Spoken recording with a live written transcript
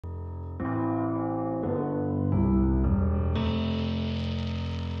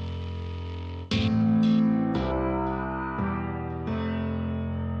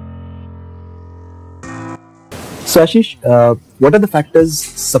So Ashish, what are the factors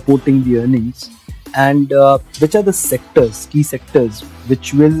supporting the earnings, and which are the sectors, key sectors,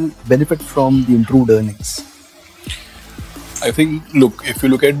 which will benefit from the improved earnings? I think, look, if you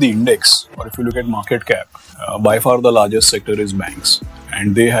look at the index or if you look at market cap, by far the largest sector is banks,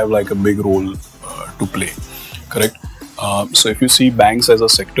 and they have like a big role to play, correct? So if you see banks as a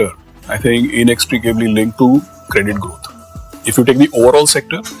sector, I think inextricably linked to credit growth. If you take the overall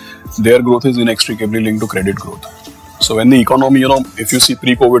sector, their growth is inextricably linked to credit growth. So when the economy, if you see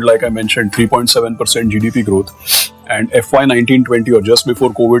pre-COVID, like I mentioned, 3.7% GDP growth, and FY 19-20 or just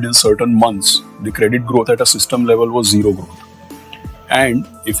before COVID in certain months, the credit growth at a system level was zero growth. And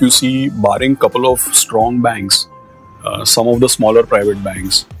if you see, barring couple of strong banks, some of the smaller private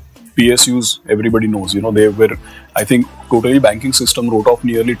banks, PSUs, everybody knows, they were, I think, totally banking system wrote off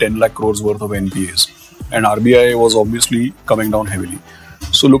nearly 10 lakh crores worth of NPAs. And RBI was obviously coming down heavily.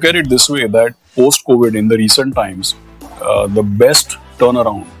 So look at it this way, that post-COVID in the recent times, the best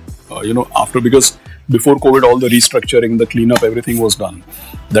turnaround, because before COVID, all the restructuring, the cleanup, everything was done.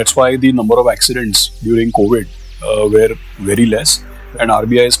 That's why the number of accidents during COVID were very less. And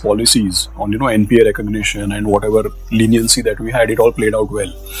RBI's policies on, NPA recognition and whatever leniency that we had, it all played out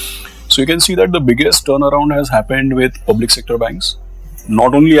well. So you can see that the biggest turnaround has happened with public sector banks.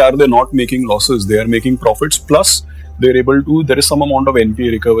 Not only are they not making losses, they are making profits, plus they're able to, there is some amount of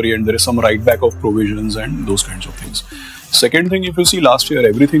NPA recovery and there is some write back of provisions and those kinds of things. Second thing, if you see last year,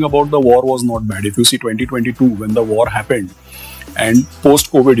 everything about the war was not bad. If you see 2022, when the war happened and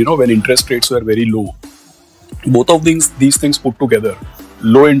post-COVID, when interest rates were very low, both of these things put together,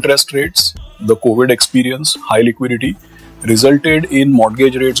 low interest rates, the COVID experience, high liquidity, resulted in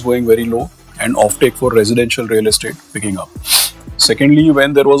mortgage rates going very low and offtake for residential real estate picking up. Secondly,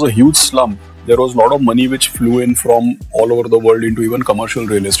 when there was a huge slump, there was a lot of money which flew in from all over the world into even commercial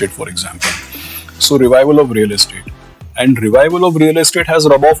real estate, for example. So revival of real estate. And revival of real estate has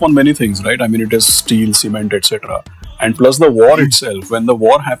rub off on many things, right? I mean, it is steel, cement, etc. And plus the war itself. When the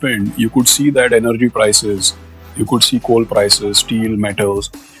war happened, you could see that energy prices, you could see coal prices, steel,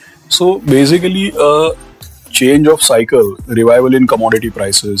 metals. So basically a change of cycle, revival in commodity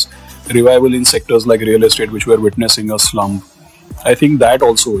prices, revival in sectors like real estate, which were witnessing a slump. I think that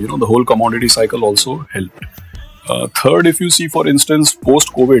also, the whole commodity cycle also helped. Third, if you see, for instance,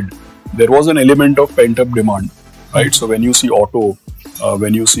 post-COVID, there was an element of pent-up demand, right? So when you see auto,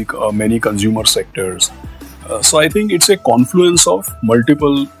 when you see many consumer sectors. So I think it's a confluence of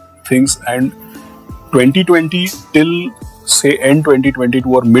multiple things, and 2020 till say end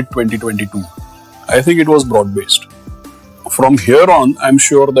 2022 or mid 2022, I think it was broad-based. From here on, I'm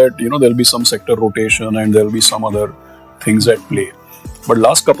sure that, there'll be some sector rotation and there'll be some other things at play. But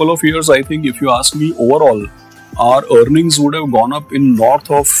last couple of years, I think if you ask me, overall, our earnings would have gone up in north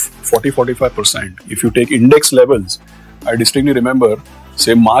of 40-45%. If you take index levels, I distinctly remember,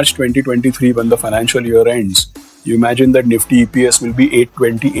 say March 2023, when the financial year ends, you imagine that Nifty EPS will be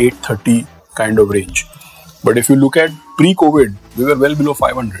 820, 830 kind of range. But if you look at pre-COVID, we were well below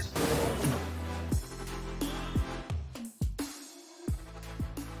 500.